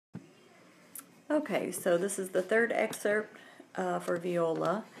Okay, so this is the third excerpt for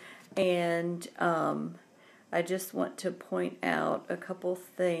viola, and I just want to point out a couple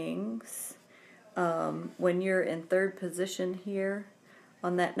things. When you're in third position here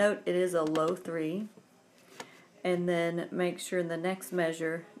on that note, it is a low 3, and then make sure in the next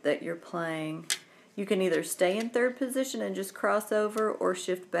measure that you're playing, you can either stay in third position and just cross over or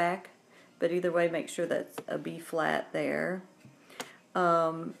shift back, but either way make sure that's a B flat there.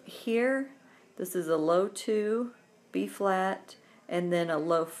 Here, this is a low 2, B flat, and then a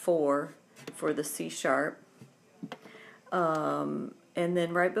low 4 for the C sharp. And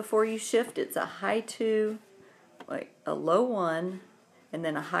then right before you shift, it's a high 2, like a low 1, and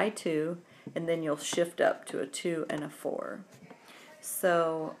then a high 2, and then you'll shift up to a 2 and a 4.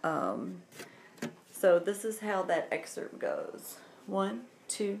 So, so this is how that excerpt goes. 1,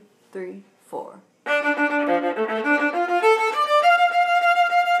 2, 3, 4.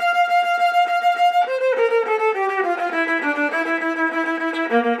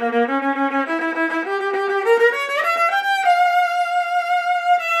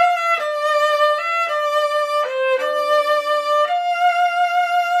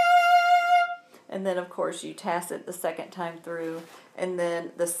 And then, of course, you tacit the second time through, and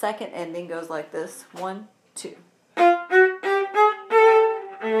then the second ending goes like this: 1, 2.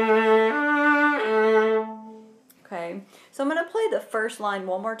 Okay, so I'm going to play the first line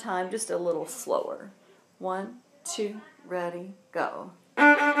one more time, just a little slower. 1, 2, ready, go.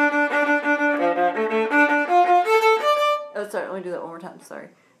 Oh, sorry, let me do that one more time, sorry.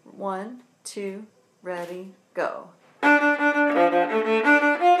 1, 2, ready, go.